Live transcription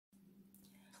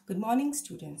Good morning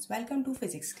students, welcome to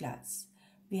physics class.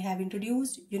 We have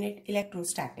introduced unit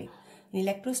electrostatic. In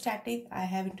electrostatic, I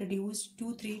have introduced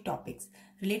 2-3 topics.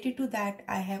 Related to that,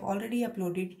 I have already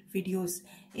uploaded videos.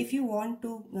 If you want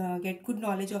to get good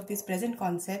knowledge of this present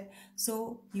concept,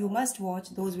 so you must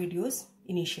watch those videos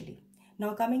initially.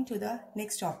 Now coming to the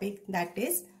next topic, that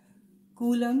is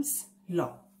Coulomb's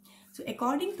law. So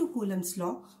according to Coulomb's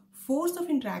law, force of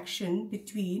interaction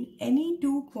between any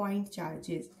 2-point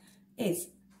charges is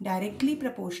directly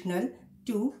proportional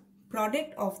to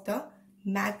product of the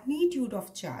magnitude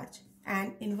of charge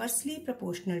and inversely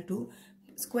proportional to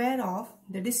square of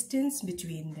the distance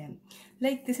between them.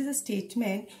 Like this is a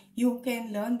statement, you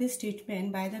can learn this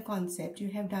statement by the concept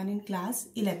you have done in class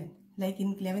 11. Like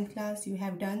in 11th class, you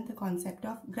have done the concept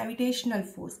of gravitational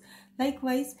force.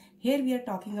 Likewise, here we are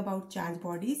talking about charge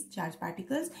bodies, charge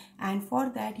particles, and for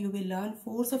that you will learn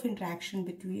force of interaction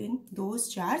between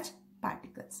those charge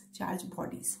particles, charge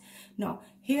bodies. Now,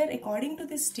 here according to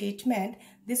this statement,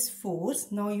 this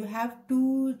force, now you have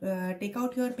to take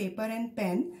out your paper and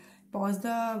pen, pause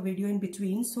the video in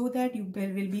between so that you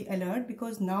will be alert,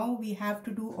 because now we have to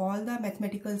do all the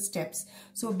mathematical steps.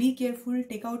 So be careful,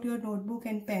 take out your notebook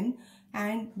and pen,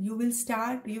 and you will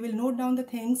note down the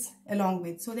things along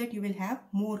with, so that you will have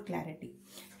more clarity.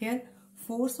 Here,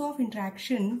 force of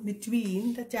interaction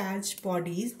between the charged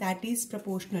bodies, that is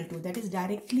proportional to, that is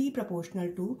directly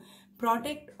proportional to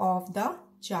product of the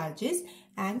charges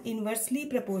and inversely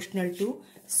proportional to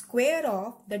square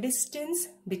of the distance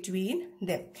between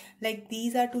them. Like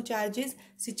these are two charges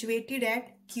situated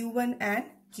at Q1 and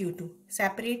Q2,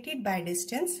 separated by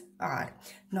distance R.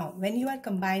 Now when you are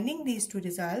combining these two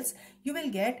results, you will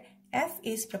get F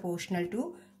is proportional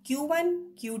to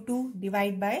Q1 Q2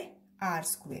 divided by R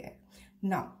square.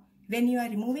 Now when you are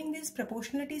removing this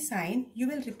proportionality sign, you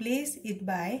will replace it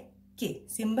by K,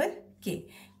 symbol K,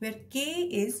 where K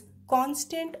is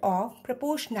constant of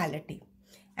proportionality,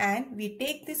 and we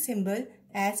take this symbol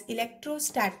as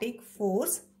electrostatic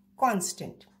force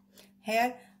constant.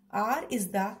 Here R is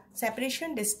the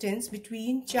separation distance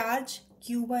between charge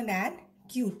Q1 and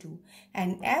Q2,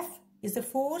 and F is the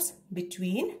force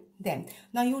between them.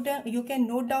 Now you can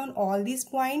note down all these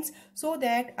points so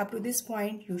that up to this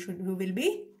point you will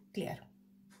be clear.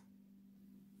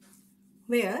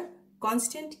 Where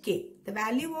constant K, the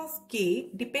value of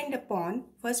K depend upon,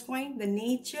 first point, the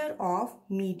nature of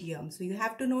medium. So you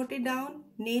have to note it down,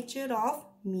 nature of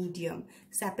medium,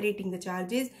 separating the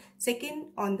charges. Second,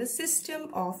 on the system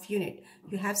of unit.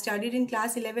 You have studied in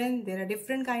class 11, there are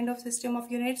different kind of system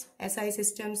of units, SI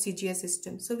system, CGS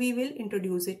system. So we will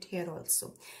introduce it here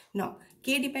also. Now,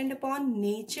 K depend upon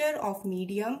nature of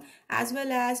medium as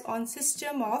well as on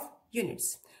system of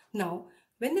units. Now,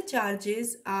 when the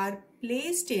charges are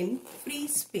placed in free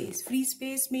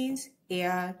space means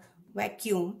air,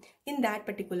 vacuum. In that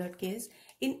particular case,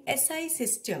 in SI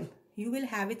system, you will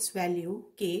have its value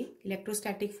K,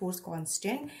 electrostatic force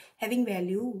constant, having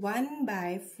value 1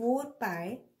 by 4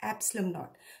 pi epsilon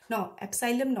naught. Now,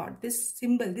 epsilon naught, this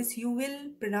symbol, this you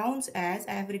will pronounce as,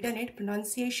 I have written it,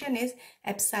 pronunciation is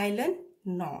epsilon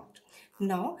naught.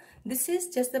 Now, this is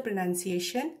just the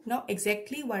pronunciation. Now,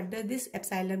 exactly what this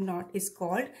epsilon naught is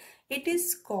called? It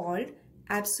is called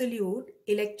absolute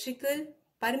electrical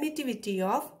permittivity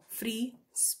of free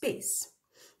space.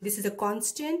 This is a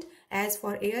constant. As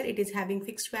for air, it is having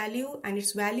fixed value, and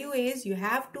its value is, you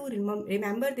have to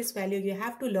remember this value, you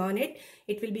have to learn it.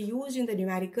 It will be used in the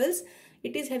numericals.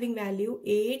 It is having value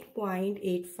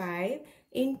 8.85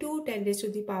 into 10 raised to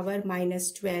the power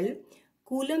minus 12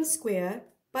 Coulomb square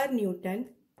per Newton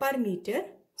per meter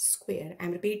square. I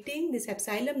am repeating, this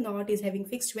epsilon naught is having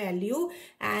fixed value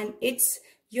and its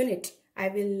unit.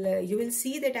 You will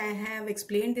see that I have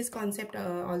explained this concept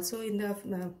also in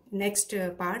the next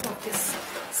part of this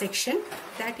section,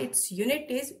 that its unit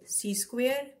is C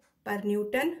square per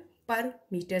Newton per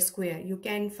meter square. You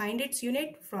can find its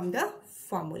unit from the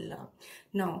formula.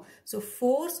 Now, so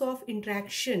force of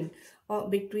interaction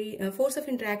between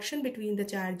the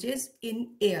charges in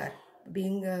air,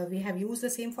 being we have used the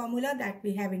same formula that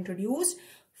we have introduced.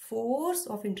 Force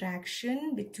of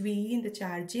interaction between the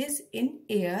charges in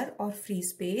air or free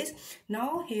space.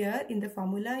 Now here in the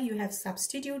formula you have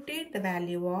substituted the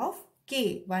value of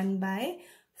K, 1 by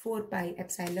 4 pi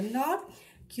epsilon naught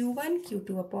Q1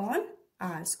 Q2 upon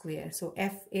R square. So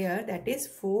F air, that is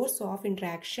force of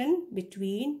interaction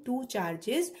between two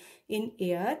charges in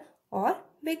air or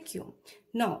vacuum.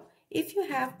 Now if you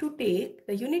have to take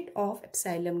the unit of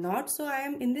epsilon naught, so I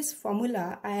am in this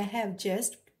formula, I have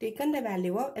just taken the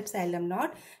value of epsilon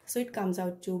naught, so it comes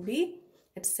out to be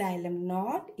epsilon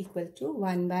naught equal to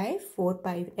 1 by 4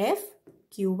 pi f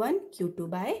Q1 Q2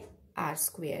 by r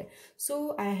square. So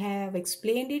I have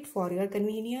explained it for your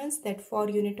convenience that for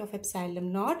unit of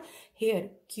epsilon naught, here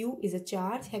Q is a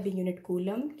charge having unit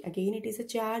Coulomb, again it is a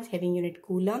charge having unit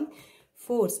Coulomb,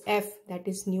 force F, that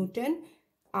is Newton,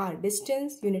 r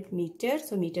distance, unit meter,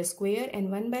 so meter square,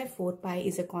 and 1 by 4 pi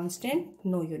is a constant,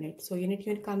 no unit. So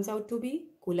unit comes out to be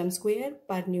Coulomb square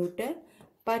per Newton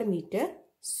per meter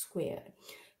square.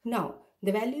 Now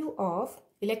the value of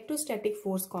electrostatic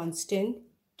force constant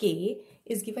K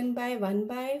is given by 1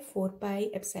 by 4 pi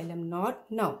epsilon naught.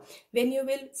 Now when you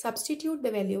will substitute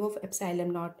the value of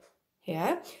epsilon naught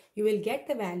here, you will get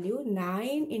the value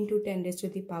 9 into 10 raised to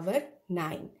the power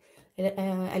 9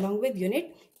 along with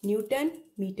unit Newton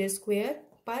meter square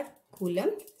per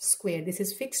Coulomb square. This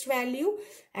is fixed value,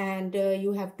 and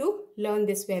you have to learn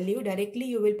this value directly.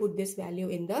 You will put this value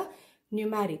in the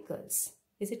numericals.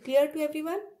 Is it clear to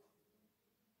everyone?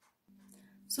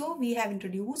 So we have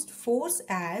introduced force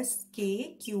as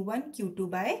K Q1 Q2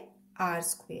 by R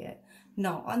square.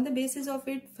 Now on the basis of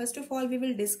it, first of all we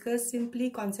will discuss simply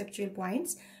conceptual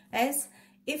points as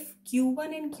if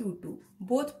Q1 and Q2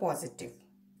 both positive,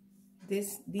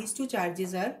 these two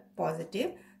charges are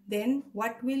positive, then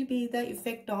what will be the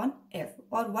effect on F,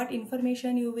 or what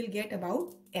information you will get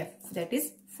about F, that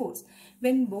is force.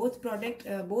 When both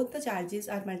the charges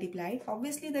are multiplied,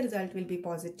 obviously the result will be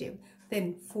positive,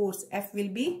 then force F will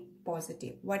be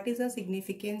positive. What is the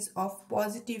significance of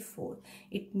positive force?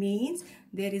 It means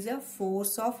there is a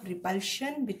force of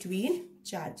repulsion between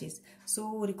charges.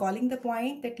 So recalling the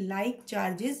point that like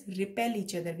charges repel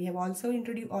each other, we have also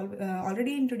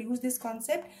already introduced this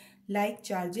concept, like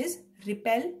charges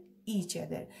repel each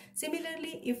other.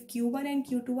 Similarly, if Q1 and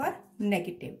Q2 are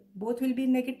negative, both will be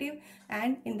negative,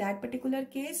 and in that particular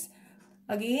case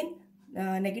again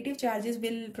negative charges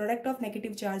will, product of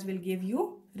negative charge will give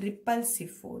you repulsive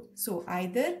force. So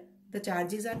either the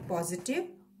charges are positive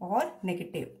or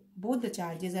negative, both the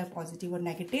charges are positive or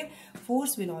negative,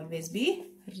 force will always be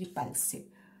repulsive.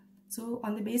 So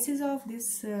on the basis of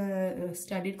this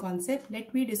studied concept,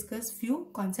 let me discuss few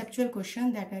conceptual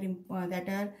questions that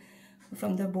are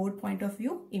from the board point of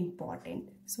view important.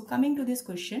 So coming to this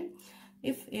question,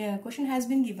 if a question has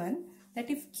been given that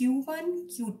if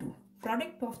Q1 Q2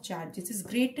 product of charges is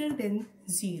greater than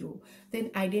 0, then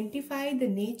identify the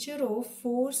nature of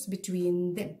force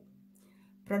between them.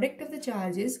 Product of the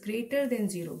charges greater than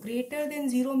 0. Greater than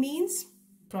 0 means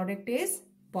product is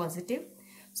positive.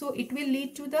 So it will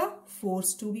lead to the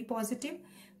force to be positive.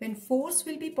 When force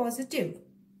will be positive,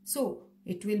 so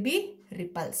it will be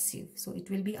repulsive. So it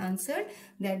will be answered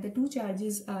that the two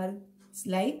charges are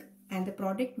like and the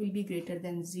product will be greater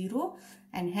than 0,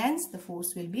 and hence the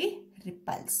force will be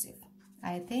repulsive.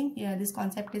 I think this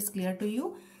concept is clear to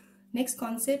you. Next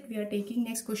concept we are taking,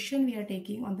 next question we are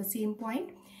taking on the same point.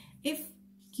 If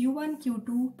Q1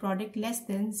 Q2 product less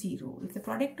than 0, if the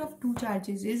product of two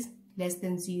charges is less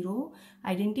than 0,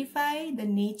 identify the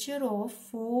nature of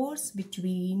force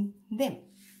between them.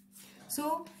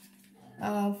 So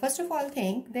first of all,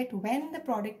 think that when the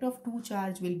product of two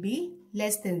charge will be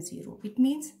less than 0, it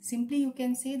means simply you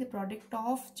can say the product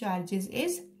of charges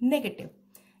is negative.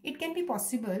 It can be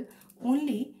possible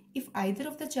only if either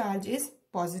of the charge is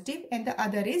positive and the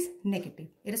other is negative.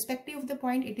 Irrespective of the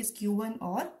point, it is Q1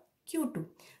 or Q2.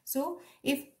 So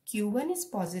if Q1 is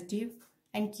positive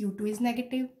and Q2 is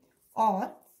negative,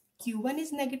 or Q1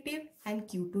 is negative and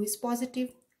Q2 is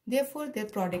positive, therefore their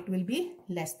product will be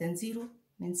less than 0,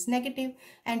 means negative,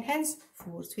 and hence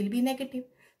force will be negative.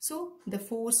 So the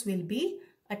force will be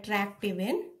attractive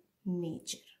in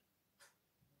nature.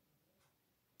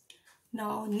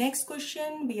 Now next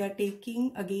question we are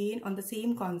taking again on the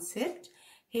same concept.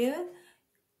 Here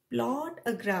plot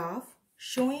a graph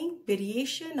showing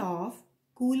variation of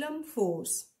Coulomb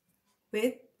force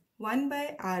with 1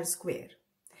 by r square,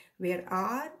 where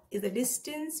r is the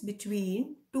distance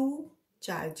between two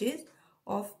charges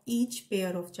of each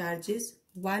pair of charges,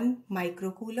 1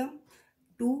 microcoulomb,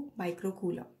 2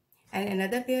 microcoulomb, and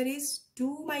another pair is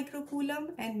 2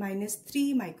 microcoulomb and minus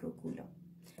 3 microcoulomb,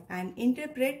 and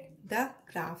interpret the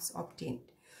graphs obtained.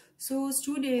 So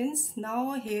students,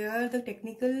 now here the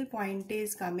technical point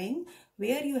is coming,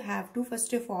 where you have to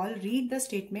first of all read the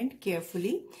statement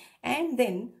carefully and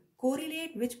then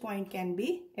correlate which point can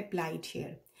be applied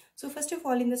here. So first of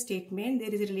all, in the statement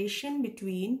there is a relation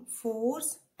between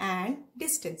force and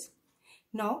distance.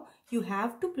 Now you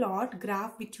have to plot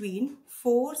graph between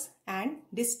force and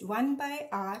this 1 by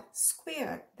r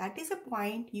square. That is a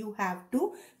point you have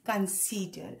to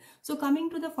consider. So coming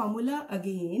to the formula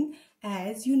again,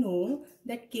 as you know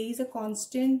that K is a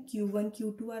constant, Q1,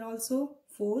 Q2 are also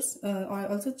force or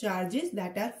also charges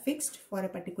that are fixed for a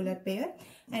particular pair,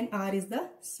 and R is the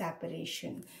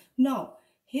separation. Now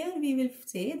here we will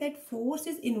say that force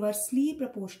is inversely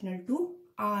proportional to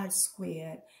R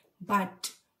square,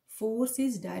 but force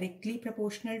is directly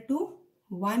proportional to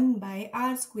 1 by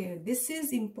R square. This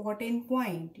is important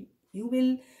point.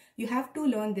 You have to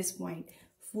learn this point.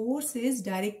 Force is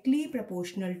directly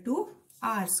proportional to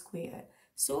R square.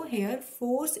 So here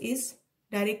force is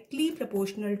directly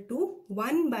proportional to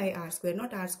 1 by R square,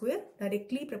 not R square,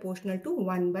 directly proportional to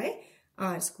 1 by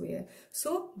R square.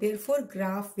 So therefore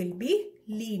graph will be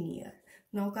linear.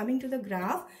 Now coming to the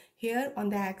graph, here on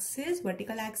the axis,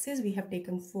 vertical axis, we have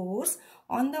taken force.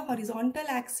 On the horizontal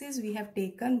axis, we have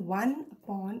taken 1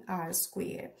 upon R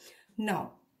square.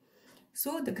 Now,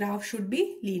 so the graph should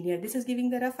be linear. This is giving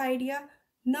the rough idea.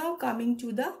 Now coming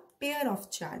to the pair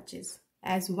of charges,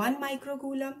 as 1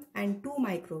 microcoulomb and 2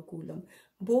 microcoulomb,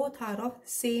 both are of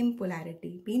same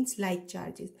polarity, means like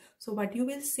charges. So what you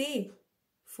will say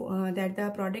that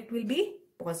the product will be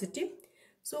positive.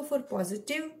 So for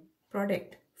positive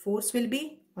product, force will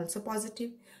be also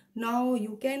positive. Now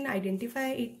you can identify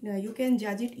it, you can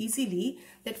judge it easily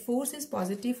that force is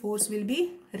positive, force will be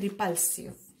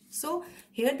repulsive. So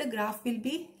here the graph will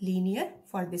be linear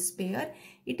for this pair.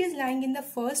 It is lying in the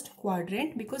first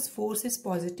quadrant because force is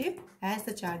positive as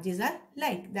the charges are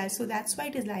like that. So that's why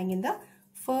it is lying in the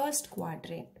first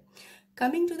quadrant.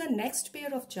 Coming to the next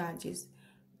pair of charges,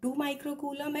 2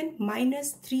 microcoulomb and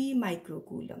minus 3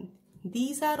 microcoulomb.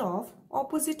 These are of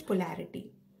opposite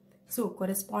polarity. So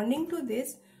corresponding to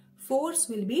this, force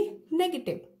will be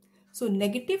negative. So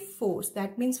negative force,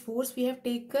 that means force we have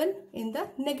taken in the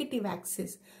negative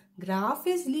axis. Graph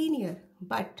is linear,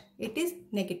 but it is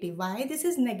negative. Why this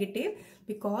is negative?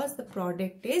 Because the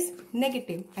product is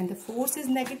negative and the force is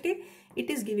negative. It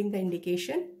is giving the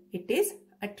indication it is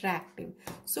attractive.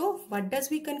 So what does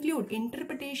we conclude?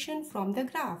 Interpretation from the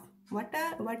graph. What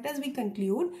does we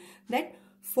conclude? That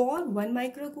for 1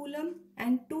 microcoulomb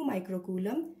and 2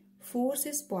 microcoulomb, force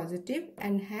is positive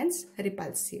and hence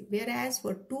repulsive. Whereas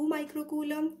for 2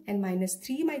 microcoulomb and minus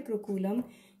 3 microcoulomb,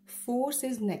 force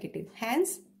is negative,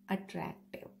 hence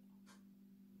attractive.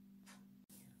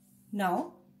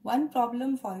 Now, one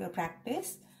problem for your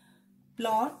practice.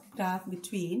 Plot graph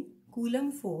between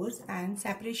Coulomb force and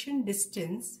separation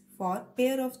distance for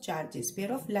pair of charges,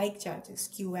 pair of like charges,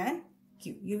 Q and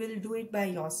Q. You will do it by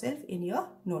yourself in your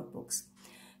notebooks.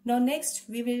 Now next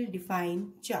we will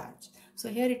define charge. So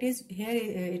here it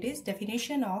is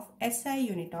definition of SI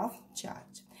unit of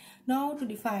charge. Now to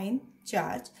define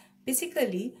charge,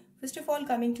 basically first of all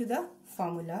coming to the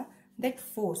formula, that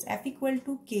force F equal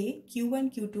to K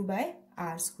Q1 Q2 by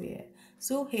R square.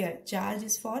 So here charge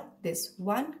is for this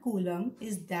 1 coulomb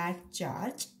is that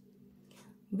charge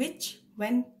which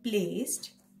when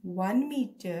placed 1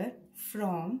 meter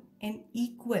from an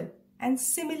equal and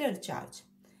similar charge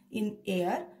in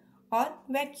air or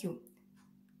vacuum,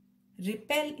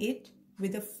 repel it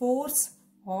with a force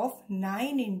of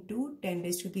 9 into 10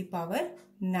 raised to the power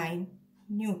 9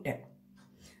 Newton.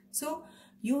 So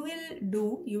you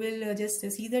will just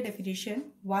see the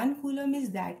definition. 1 coulomb is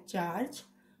that charge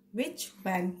which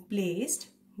when placed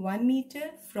 1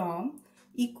 meter from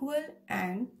equal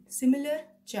and similar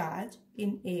charge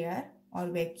in air or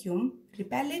vacuum,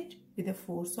 repel it with a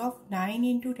force of 9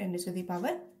 into 10 raised to the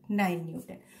power 9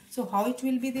 Newton. So how it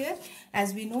will be there?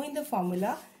 As we know in the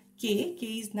formula, K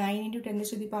is 9 into 10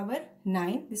 raised to the power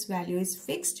 9. This value is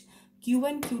fixed.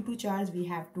 Q1, Q2 charge we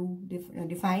have to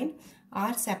define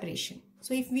our separation.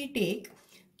 So if we take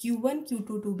Q1,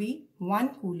 Q2 to be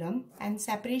 1 coulomb and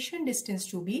separation distance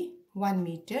to be 1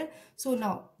 meter. So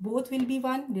now both will be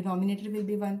 1, denominator will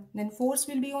be 1. Then force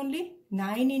will be only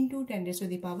 9 into 10 raised to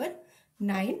the power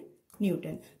 9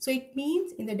 Newton. So it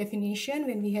means in the definition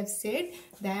when we have said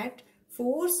that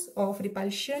force of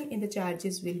repulsion in the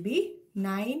charges will be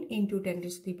 9 into 10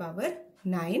 raised to the power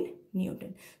 9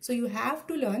 Newton. So you have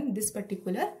to learn this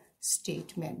particular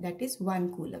statement, that is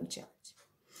 1 coulomb charge.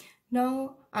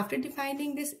 Now after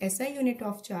defining this SI unit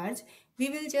of charge, we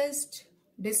will just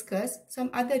discuss some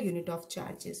other unit of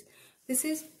charges. This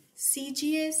is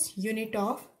CGS unit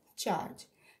of charge.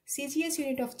 CGS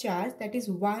unit of charge, that is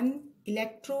 1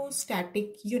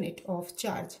 electrostatic unit of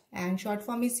charge, and short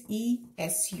form is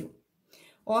ESU.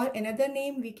 Or another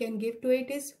name we can give to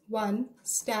it is 1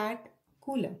 stat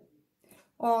coulomb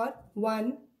or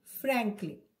 1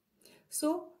 Franklin.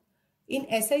 So in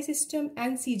SI system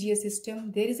and CGS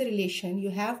system there is a relation. You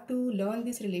have to learn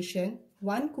this relation.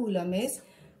 1 coulomb is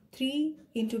 3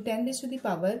 into 10 raised to the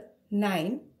power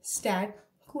 9 stat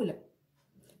coulomb.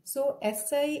 So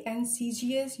SI and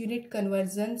CGS unit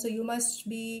conversion. So you must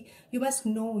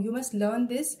learn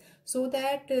this so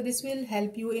that this will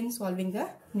help you in solving the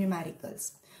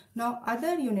numericals. Now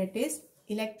other unit is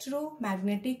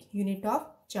electromagnetic unit of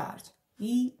charge.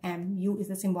 EMU is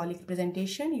the symbolic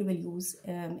representation you will use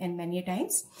in many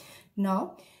times.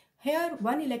 Now here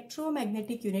one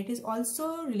electromagnetic unit is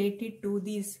also related to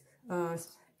these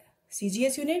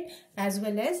CGS unit as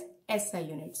well as SI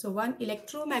unit. So one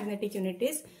electromagnetic unit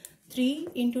is 3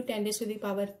 into 10 raised to the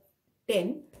power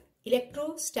 10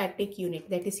 electrostatic unit,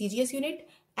 that is CGS unit,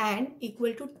 and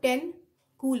equal to 10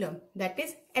 Coulomb, that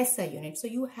is SI unit. So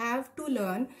you have to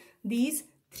learn these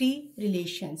three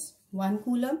relations. 1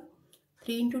 Coulomb,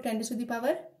 3 into 10 raised to the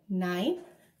power 9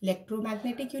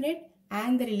 electromagnetic unit,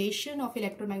 and the relation of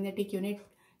electromagnetic unit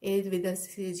is with the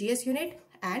CGS unit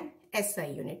and SI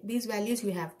unit. These values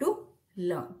you have to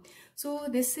learn. So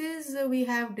this is we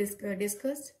have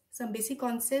discussed some basic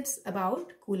concepts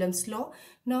about Coulomb's law.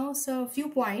 Now so few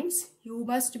points you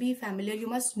must be familiar, you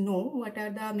must know what are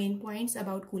the main points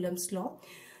about Coulomb's law.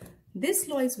 This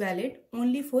law is valid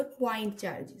only for point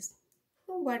charges.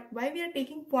 So why we are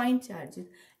taking point charges?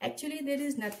 Actually there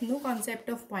is no concept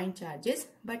of point charges,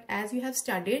 but as you have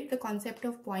studied the concept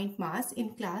of point mass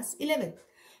in class 11,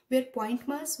 where point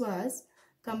mass was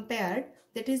compared,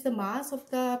 that is the mass of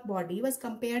the body was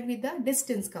compared with the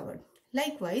distance covered.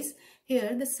 Likewise,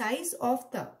 here the size of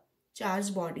the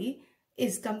charged body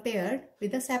is compared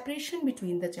with the separation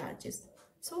between the charges.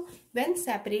 So when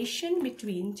separation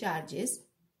between charges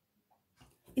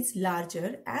is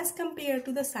larger as compared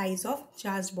to the size of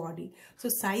charged body, so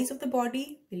size of the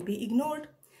body will be ignored.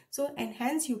 So and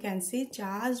hence you can say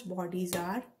charged bodies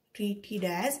are treated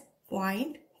as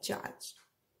point charge.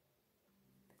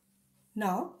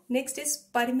 Now next is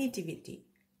permittivity.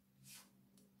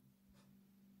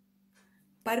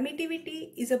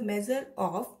 Permittivity is a measure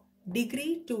of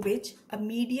degree to which a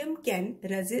medium can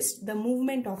resist the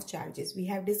movement of charges. We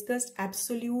have discussed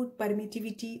absolute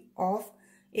permittivity of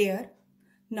air.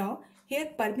 Now here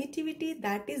permittivity,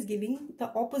 that is giving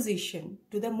the opposition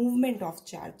to the movement of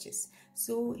charges.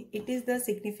 So it is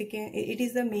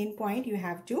the main point you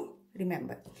have to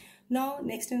remember. Now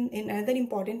next in another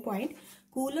important point,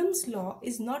 Coulomb's law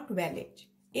is not valid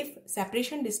if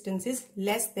separation distance is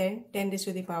less than 10 raised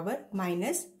to the power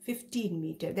minus 15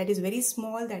 meter. That is very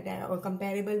small, that are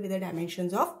comparable with the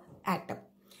dimensions of atom.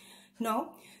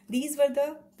 Now these were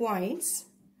the points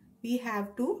we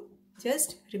have to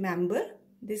just remember.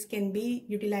 This can be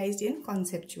utilized in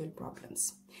conceptual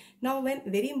problems. Now one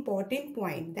very important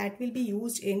point that will be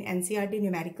used in NCERT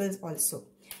numericals also.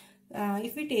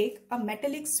 If we take a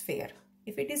metallic sphere,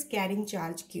 if it is carrying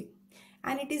charge Q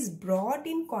and it is brought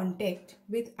in contact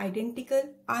with identical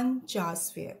uncharged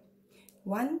sphere.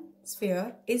 One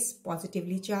sphere is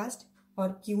positively charged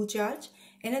or Q charge,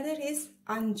 another is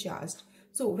uncharged.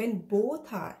 So when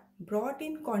both are brought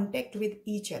in contact with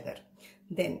each other,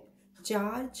 then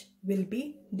charge will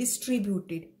be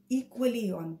distributed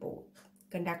equally on both.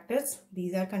 Conductors,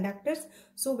 these are conductors.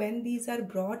 So when these are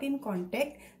brought in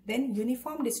contact, then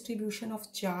uniform distribution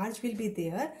of charge will be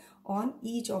there on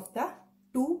each of the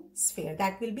two sphere,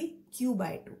 that will be Q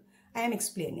by 2. I am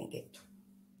explaining it.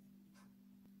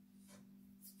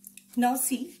 Now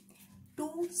see,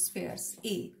 two spheres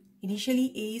A.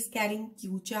 Initially A is carrying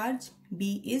Q charge,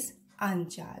 B is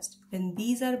uncharged. When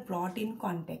these are brought in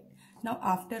contact, now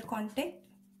after contact,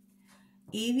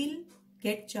 A will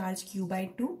get charge Q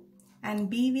by 2 and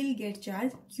B will get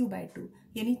charge Q by 2.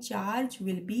 Any charge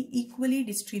will be equally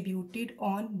distributed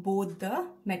on both the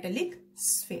metallic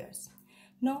spheres.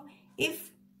 Now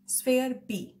if sphere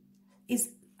B is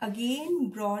again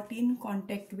brought in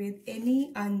contact with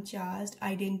any uncharged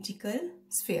identical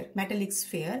sphere, metallic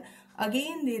sphere,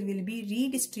 again there will be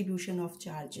redistribution of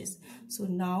charges. So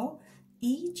now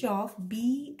each of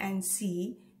B and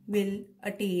C will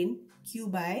attain Q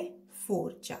by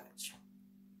 4 charge.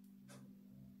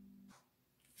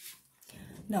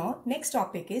 Now next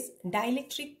topic is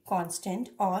dielectric constant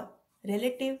or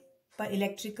relative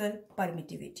electrical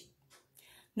permittivity.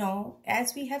 Now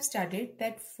as we have studied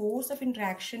that force of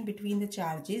interaction between the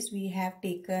charges we have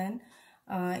taken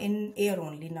in air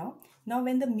only now. Now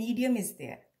when the medium is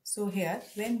there, so here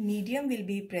when medium will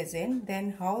be present,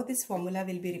 then how this formula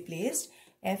will be replaced?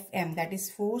 Fm, that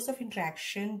is force of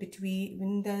interaction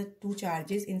between the two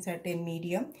charges in certain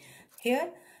medium.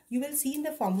 Here you will see in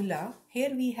the formula,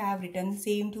 here we have written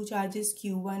same two charges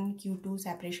Q1, Q2,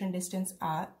 separation distance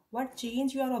R. What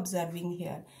change you are observing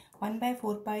here? 1 by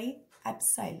 4 pi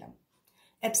epsilon.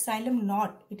 Epsilon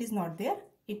not, it is not there,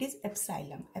 it is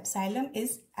epsilon. Epsilon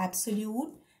is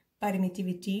absolute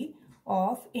permittivity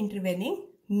of intervening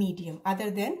medium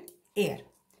other than air.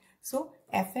 So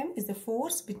Fm is the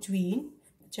force between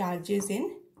charges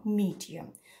in medium.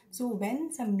 So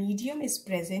when some medium is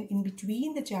present in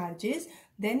between the charges,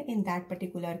 then in that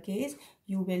particular case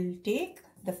you will take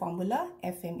the formula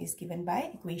Fm is given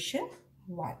by equation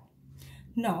 1.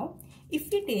 Now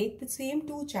if we take the same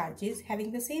two charges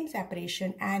having the same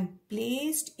separation and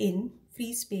placed in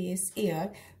free space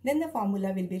air, then the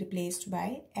formula will be replaced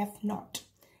by F naught.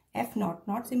 F naught,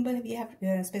 not symbol we have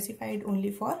specified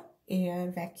only for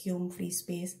air, vacuum, free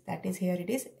space, that is here it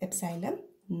is epsilon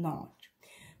naught.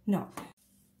 Now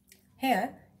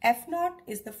here F naught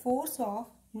is the force of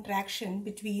interaction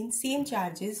between same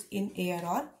charges in air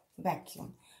or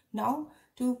vacuum. Now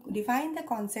to define the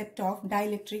concept of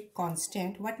dielectric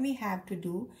constant, what we have to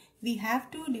do, we have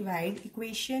to divide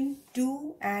equation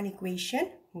 2 and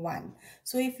equation 1.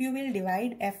 So if you will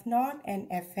divide F naught and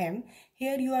Fm,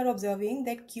 here you are observing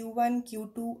that Q1,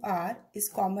 Q2R is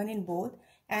common in both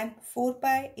and 4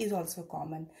 pi is also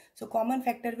common. So common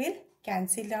factor will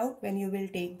cancel out when you will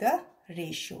take the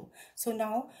ratio. So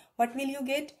now what will you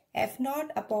get? F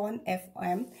naught upon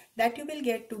Fm, that you will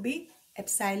get to be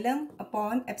epsilon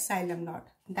upon epsilon naught,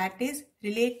 that is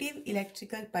relative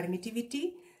electrical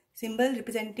permittivity, symbol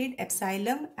represented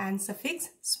epsilon and suffix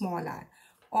small r,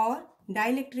 or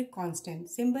dielectric constant,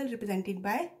 symbol represented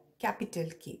by capital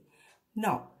K.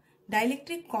 Now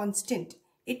dielectric constant,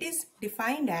 it is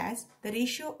defined as the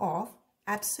ratio of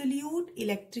absolute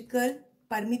electrical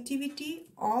permittivity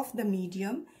of the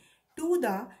medium to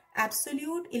the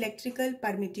absolute electrical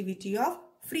permittivity of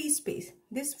free space,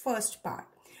 this first part.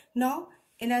 Now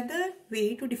another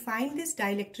way to define this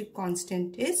dielectric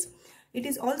constant is, it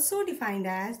is also defined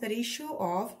as the ratio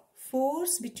of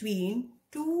force between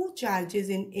two charges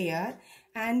in air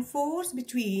and force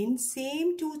between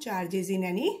same two charges in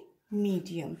any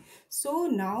medium. So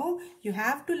now you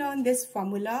have to learn this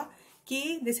formula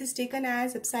K. This is taken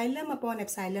as epsilon upon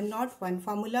epsilon naught, one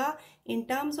formula. In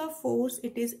terms of force,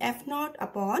 it is F naught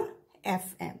upon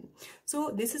Fm. So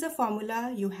this is a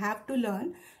formula you have to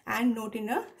learn and note in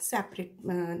a separate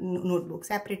notebook,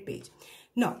 separate page.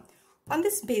 Now on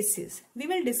this basis we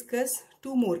will discuss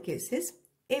two more cases.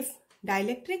 If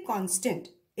dielectric constant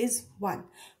is 1,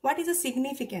 what is the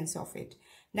significance of it?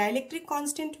 Dielectric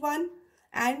constant 1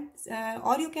 and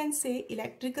or you can say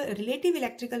relative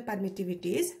electrical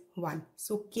permittivity is 1.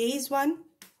 So K is 1,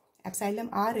 epsilon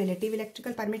r, relative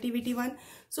electrical permittivity 1.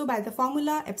 So by the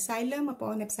formula epsilon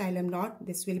upon epsilon naught,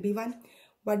 this will be 1.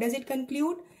 What does it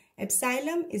conclude?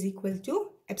 Epsilon is equal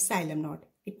to epsilon naught.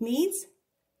 It means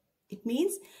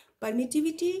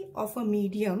permittivity of a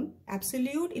medium,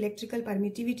 absolute electrical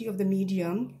permittivity of the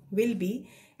medium will be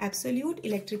absolute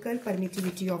electrical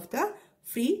permittivity of the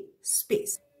free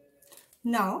space.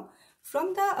 Now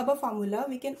from the above formula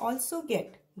we can also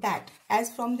get that,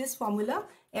 as from this formula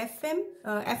F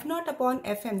naught upon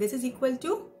Fm, this is equal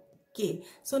to K.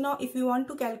 So now if you want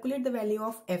to calculate the value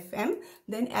of Fm,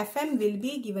 then Fm will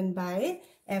be given by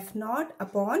F naught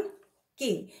upon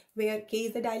K, where K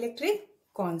is the dielectric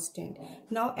constant.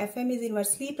 Now Fm is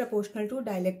inversely proportional to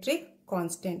dielectric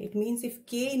constant. It means if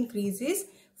K increases,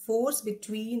 force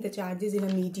between the charges in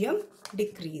a medium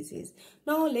decreases.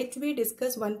 Now let me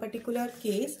discuss one particular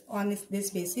case on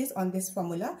this basis, on this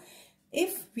formula.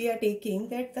 If we are taking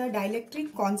that the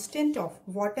dielectric constant of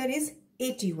water is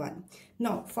 81.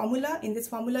 Now in this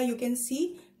formula you can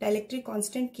see dielectric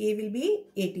constant K will be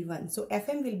 81. So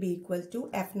Fm will be equal to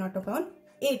F naught upon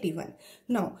 81.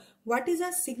 Now what is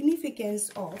the significance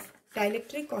of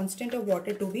dielectric constant of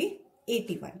water to be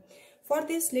 81? For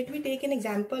this, let me take an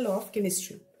example of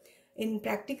chemistry. In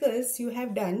practicals you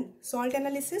have done salt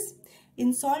analysis.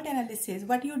 In salt analysis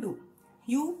what you do?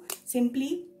 You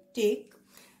simply take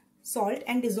salt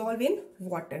and dissolve in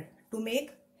water to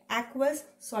make aqueous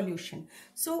solution.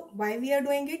 So why we are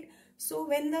doing it? So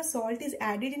when the salt is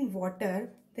added in water,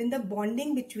 then the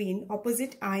bonding between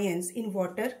opposite ions in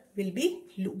water will be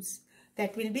loose.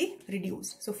 That will be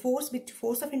reduced. So force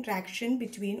of interaction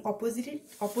between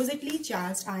oppositely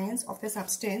charged ions of the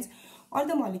substance or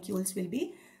the molecules will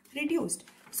be reduced.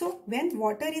 So when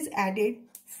water is added,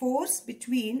 force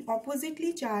between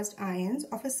oppositely charged ions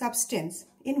of a substance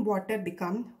in water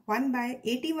become 1 by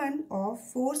 81 of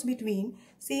force between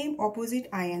same opposite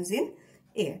ions in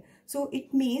air. So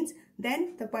it means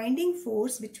then the binding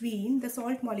force between the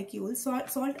salt molecules,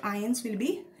 salt ions will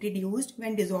be reduced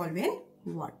when dissolved in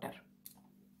water.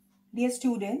 Dear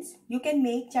students, you can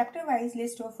make chapter-wise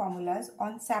list of formulas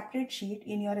on separate sheet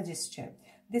in your register.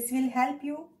 This will help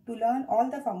you to learn all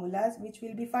the formulas which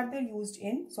will be further used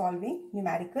in solving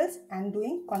numericals and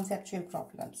doing conceptual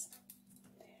problems.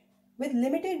 With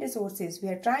limited resources, we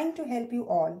are trying to help you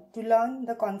all to learn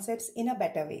the concepts in a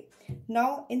better way.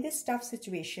 Now, in this tough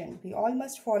situation, we all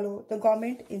must follow the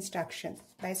government instruction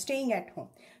by staying at home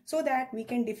so that we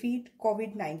can defeat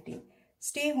COVID-19.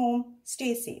 Stay home,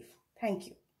 stay safe. Thank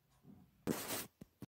you.